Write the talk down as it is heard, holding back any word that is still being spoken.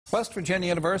West Virginia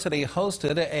University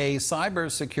hosted a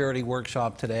cybersecurity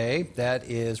workshop today that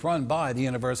is run by the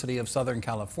University of Southern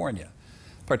California.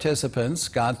 Participants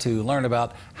got to learn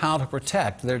about how to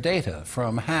protect their data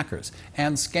from hackers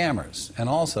and scammers, and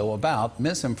also about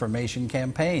misinformation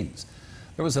campaigns.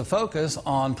 There was a focus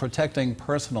on protecting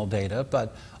personal data,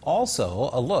 but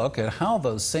also a look at how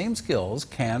those same skills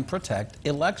can protect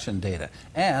election data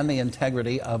and the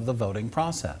integrity of the voting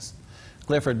process.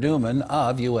 Clifford Newman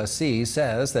of USC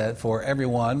says that for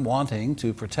everyone wanting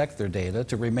to protect their data,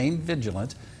 to remain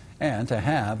vigilant and to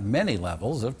have many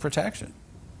levels of protection.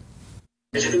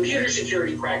 As a computer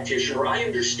security practitioner, I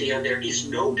understand there is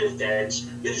no defense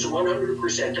that is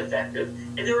 100% effective,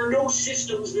 and there are no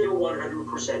systems that are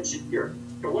 100% secure.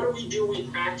 So what do? We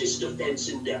practice defense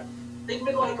in depth. Think of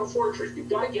it like a fortress. You've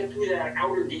got to get through that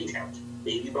outer gatehouse.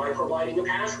 Maybe by providing a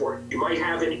password. You might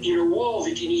have an inner wall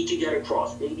that you need to get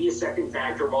across. Maybe a second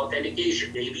factor of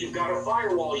authentication. Maybe you've got a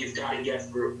firewall you've got to get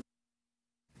through.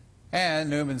 And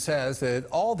Newman says that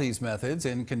all these methods,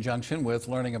 in conjunction with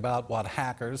learning about what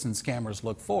hackers and scammers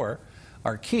look for,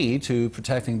 are key to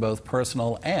protecting both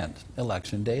personal and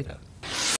election data.